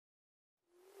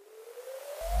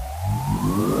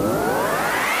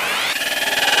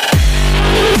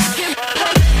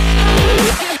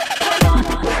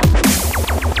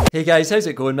Hey guys, how's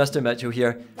it going? Mr. Mitchell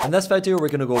here. In this video we're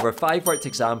going to go over 5 worked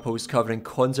examples covering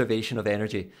conservation of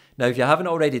energy. Now if you haven't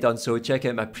already done so, check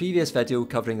out my previous video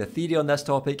covering the theory on this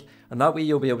topic, and that way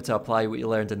you'll be able to apply what you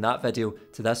learned in that video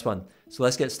to this one. So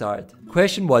let's get started.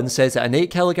 Question 1 says that an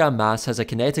 8 kg mass has a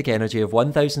kinetic energy of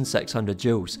 1600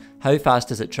 joules. How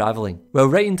fast is it travelling? Well,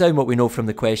 writing down what we know from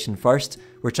the question first,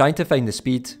 we're trying to find the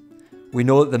speed. We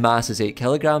know that the mass is 8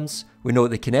 kilograms, we know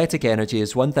that the kinetic energy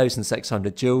is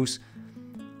 1600 joules,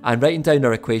 and writing down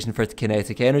our equation for the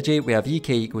kinetic energy, we have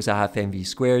EK equals a half mv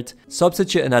squared.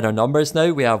 Substituting in our numbers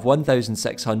now, we have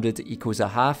 1600 equals a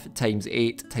half times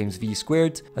 8 times v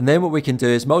squared. And then what we can do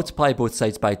is multiply both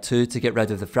sides by 2 to get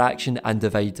rid of the fraction and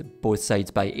divide both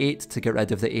sides by 8 to get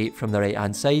rid of the 8 from the right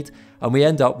hand side. And we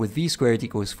end up with v squared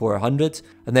equals 400.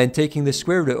 And then taking the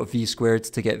square root of v squared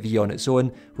to get v on its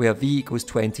own, we have v equals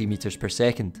 20 meters per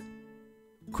second.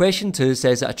 Question 2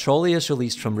 says that a trolley is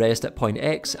released from rest at point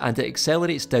X and it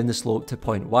accelerates down the slope to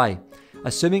point Y.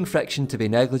 Assuming friction to be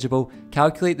negligible,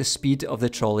 calculate the speed of the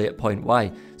trolley at point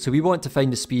Y. So we want to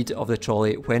find the speed of the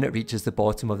trolley when it reaches the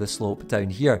bottom of the slope down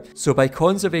here. So by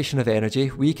conservation of energy,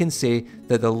 we can say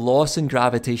that the loss in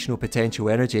gravitational potential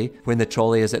energy when the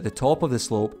trolley is at the top of the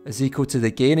slope is equal to the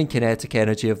gain in kinetic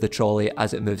energy of the trolley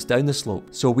as it moves down the slope.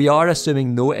 So we are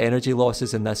assuming no energy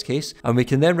losses in this case, and we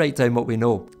can then write down what we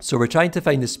know. So we're trying to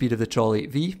find the speed of the trolley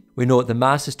v. We know the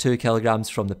mass is 2 kilograms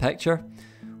from the picture.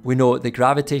 We know the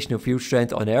gravitational field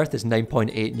strength on Earth is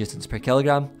 9.8 newtons per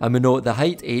kilogram, and we know the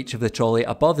height h of the trolley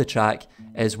above the track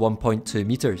is 1.2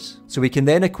 meters. So we can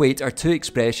then equate our two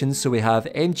expressions, so we have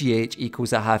mgh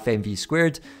equals a half mv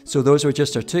squared, so those are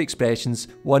just our two expressions,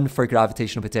 one for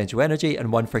gravitational potential energy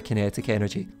and one for kinetic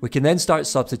energy. We can then start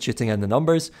substituting in the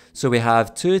numbers, so we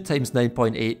have 2 times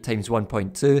 9.8 times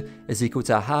 1.2 is equal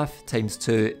to a half times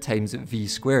 2 times v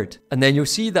squared. And then you'll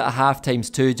see that a half times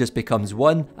 2 just becomes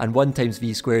 1, and 1 times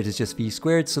v squared is just v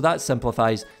squared, so that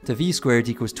simplifies to v squared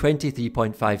equals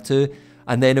 23.52,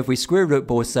 and then if we square root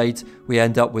both sides, we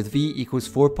end up with v equals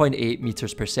 4.8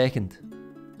 meters per second.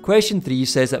 Question 3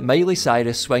 says that Miley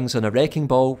Cyrus swings on a wrecking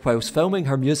ball whilst filming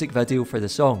her music video for the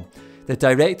song. The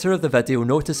director of the video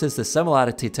notices the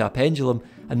similarity to a pendulum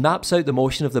and maps out the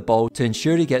motion of the ball to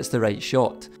ensure he gets the right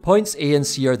shot. Points A and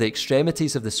C are the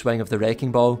extremities of the swing of the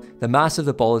wrecking ball. The mass of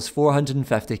the ball is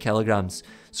 450 kilograms.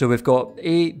 So we've got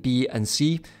A, B and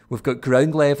C. We've got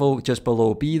ground level just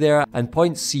below B there, and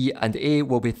points C and A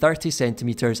will be 30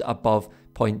 centimeters above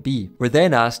point B. We're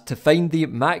then asked to find the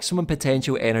maximum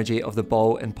potential energy of the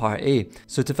ball in part A.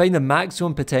 So to find the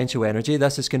maximum potential energy,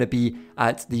 this is going to be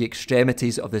at the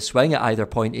extremities of the swing at either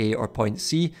point A or point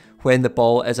C when the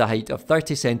ball is a height of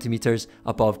 30 centimeters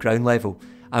above ground level.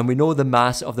 And we know the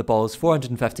mass of the ball is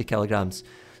 450 kilograms.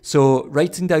 So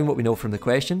writing down what we know from the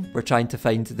question, we're trying to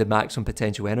find the maximum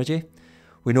potential energy.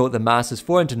 We know the mass is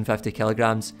 450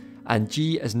 kilograms and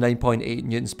G is 9.8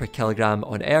 newtons per kilogram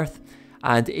on Earth,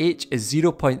 and h is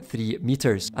 0.3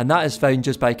 meters, and that is found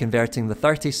just by converting the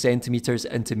 30 centimeters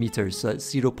into meters, so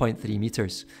that's 0.3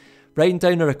 meters. Writing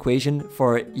down our equation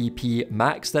for EP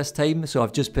max this time, so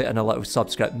I've just put in a little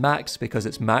subscript max because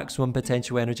it's maximum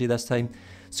potential energy this time.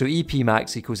 So EP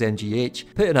max equals mgh.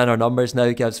 Putting in our numbers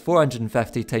now gives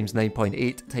 450 times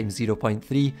 9.8 times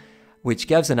 0.3, which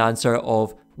gives an answer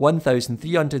of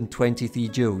 1323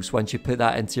 joules once you put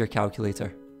that into your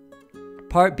calculator.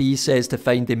 Part B says to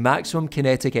find the maximum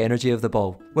kinetic energy of the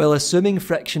ball. Well, assuming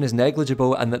friction is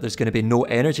negligible and that there's going to be no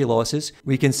energy losses,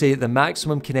 we can say the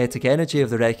maximum kinetic energy of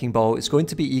the wrecking ball is going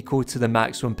to be equal to the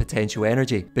maximum potential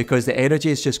energy, because the energy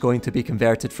is just going to be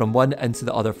converted from one into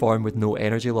the other form with no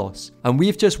energy loss. And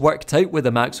we've just worked out what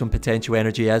the maximum potential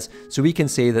energy is, so we can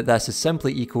say that this is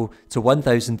simply equal to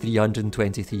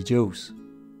 1323 joules.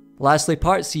 Lastly,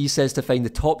 part C says to find the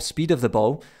top speed of the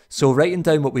ball. So writing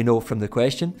down what we know from the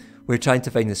question, we're trying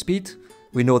to find the speed.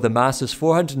 We know the mass is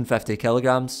 450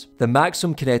 kilograms. The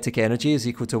maximum kinetic energy is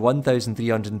equal to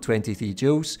 1323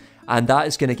 joules, and that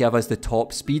is going to give us the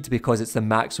top speed because it's the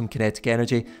maximum kinetic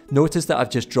energy. Notice that I've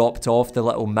just dropped off the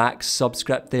little max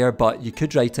subscript there, but you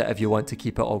could write it if you want to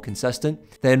keep it all consistent.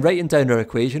 Then writing down our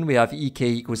equation, we have EK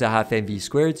equals a half mv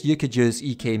squared. You could use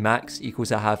EK max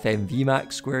equals a half mv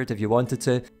max squared if you wanted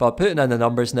to, but putting in the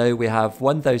numbers now, we have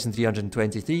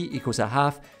 1323 equals a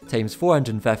half times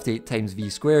 450 times v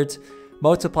squared.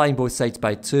 Multiplying both sides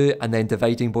by 2 and then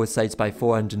dividing both sides by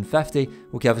 450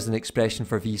 will give us an expression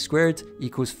for v squared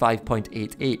equals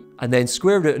 5.88. And then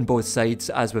square rooting both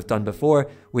sides as we've done before,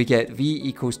 we get v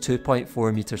equals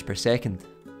 2.4 meters per second.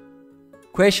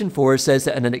 Question 4 says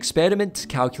that in an experiment to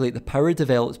calculate the power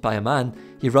developed by a man,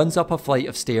 he runs up a flight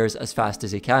of stairs as fast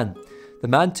as he can. The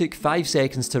man took 5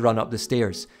 seconds to run up the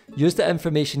stairs. Use the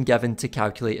information given to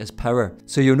calculate his power.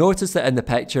 So you'll notice that in the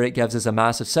picture it gives us a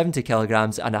mass of 70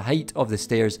 kilograms and a height of the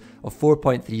stairs of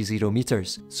 4.30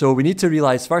 meters. So we need to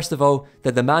realise first of all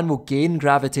that the man will gain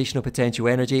gravitational potential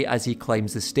energy as he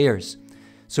climbs the stairs.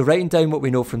 So writing down what we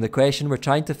know from the question, we're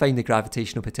trying to find the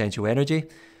gravitational potential energy.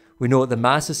 We know that the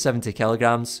mass is 70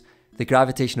 kilograms. The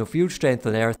gravitational field strength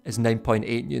on Earth is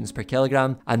 9.8 newtons per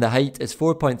kilogram, and the height is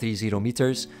 4.30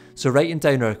 meters. So writing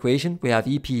down our equation, we have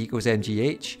EP equals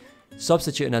mgh.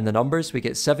 Substituting in the numbers, we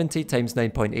get 70 times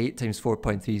 9.8 times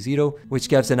 4.30, which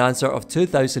gives an answer of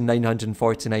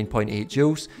 2,949.8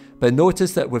 joules. But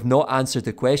notice that we've not answered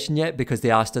the question yet because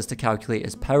they asked us to calculate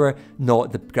his power,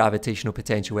 not the gravitational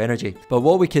potential energy. But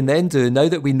what we can then do, now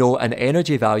that we know an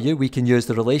energy value, we can use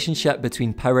the relationship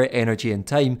between power, energy and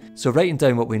time. So writing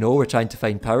down what we know, we're trying to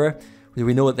find power.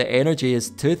 We know that the energy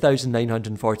is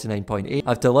 2,949.8.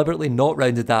 I've deliberately not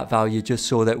rounded that value just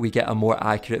so that we get a more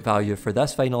accurate value for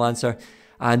this final answer.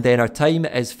 And then our time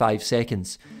is 5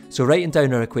 seconds. So writing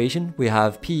down our equation, we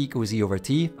have P equals E over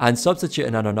T, and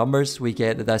substituting in our numbers, we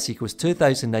get that this equals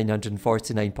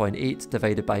 2,949.8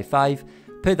 divided by 5.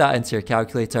 Put that into your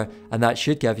calculator, and that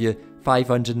should give you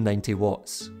 590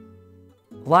 watts.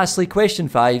 Lastly, question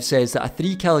 5 says that a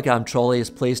 3 kilogram trolley is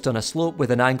placed on a slope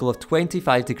with an angle of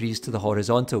 25 degrees to the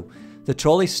horizontal. The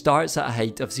trolley starts at a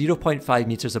height of 0.5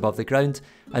 meters above the ground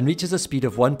and reaches a speed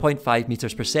of 1.5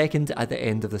 meters per second at the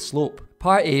end of the slope.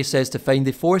 Part A says to find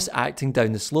the force acting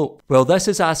down the slope. Well, this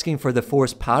is asking for the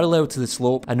force parallel to the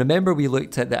slope, and remember we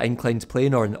looked at the inclined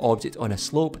plane or an object on a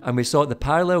slope, and we saw the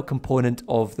parallel component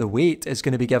of the weight is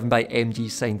going to be given by mg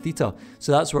sine theta,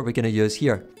 so that's what we're going to use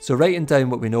here. So writing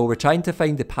down what we know, we're trying to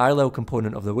find the parallel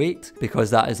component of the weight, because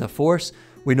that is a force.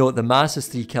 We know that the mass is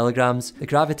 3 kilograms, the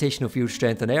gravitational field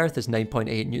strength on Earth is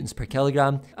 9.8 newtons per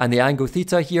kilogram, and the angle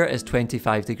theta here is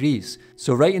 25 degrees.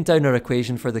 So writing down our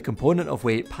equation for the component of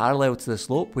weight parallel to the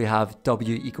slope, we have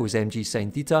W equals mg sine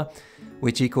theta,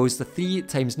 which equals the 3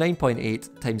 times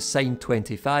 9.8 times sine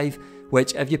 25,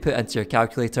 which if you put into your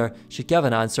calculator should give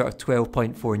an answer of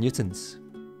 12.4 newtons.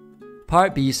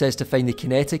 Part B says to find the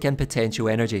kinetic and potential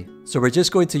energy. So we're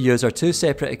just going to use our two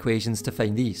separate equations to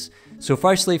find these. So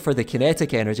firstly, for the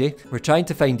kinetic energy, we're trying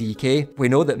to find EK. We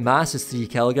know that mass is 3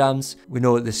 kilograms. We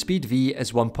know that the speed V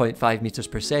is 1.5 meters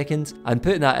per second. And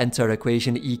putting that into our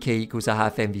equation, EK equals a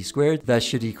half mv squared. This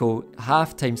should equal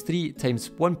half times 3 times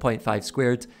 1.5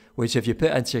 squared, which if you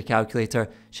put into your calculator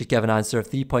should give an answer of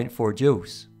 3.4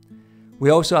 joules. We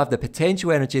also have the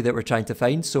potential energy that we're trying to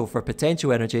find. So for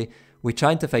potential energy, we're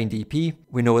trying to find EP.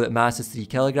 We know that mass is 3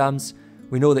 kilograms.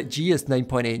 We know that G is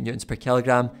 9.8 newtons per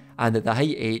kilogram and that the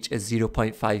height h is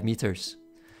 0.5 meters.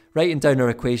 Writing down our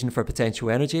equation for potential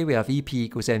energy, we have EP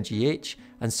equals mgh,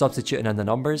 and substituting in the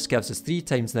numbers gives us 3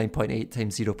 times 9.8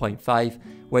 times 0.5,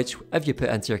 which if you put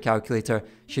into your calculator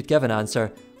should give an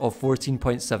answer of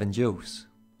 14.7 joules.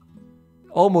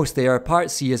 Almost there, part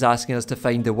C is asking us to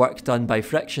find the work done by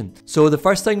friction. So the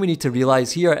first thing we need to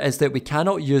realise here is that we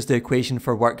cannot use the equation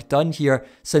for work done here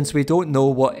since we don't know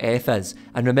what F is.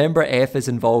 And remember, F is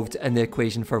involved in the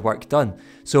equation for work done.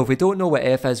 So if we don't know what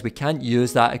F is, we can't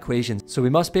use that equation. So we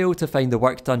must be able to find the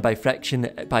work done by friction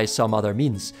by some other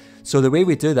means. So the way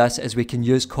we do this is we can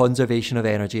use conservation of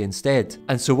energy instead.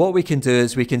 And so what we can do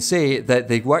is we can say that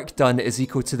the work done is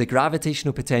equal to the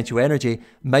gravitational potential energy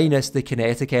minus the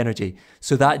kinetic energy.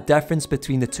 So that difference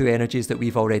between the two energies that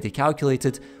we've already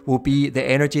calculated will be the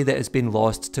energy that has been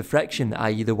lost to friction,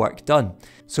 i.e. the work done.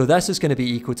 So this is going to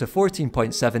be equal to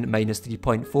 14.7 minus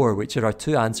 3.4, which are our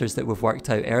two answers that we've worked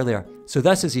out earlier. So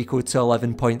this is equal to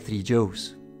 11.3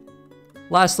 joules.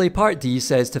 Lastly, part D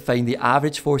says to find the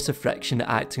average force of friction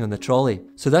acting on the trolley.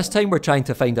 So this time we're trying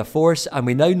to find a force, and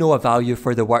we now know a value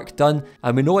for the work done,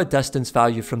 and we know a distance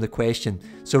value from the question.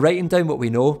 So writing down what we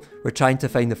know, we're trying to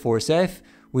find the force F.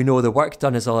 We know the work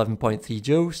done is 11.3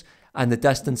 joules, and the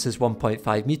distance is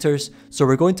 1.5 meters. So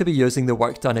we're going to be using the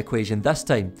work done equation this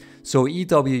time. So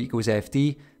EW equals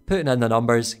FD. Putting in the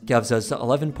numbers gives us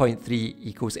 11.3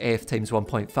 equals F times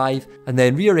 1.5, and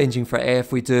then rearranging for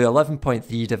F we do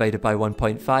 11.3 divided by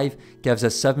 1.5 gives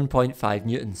us 7.5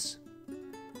 newtons.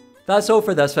 That's all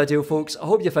for this video folks, I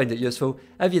hope you found it useful.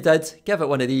 If you did, give it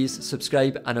one of these,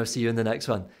 subscribe, and I'll see you in the next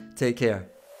one. Take care.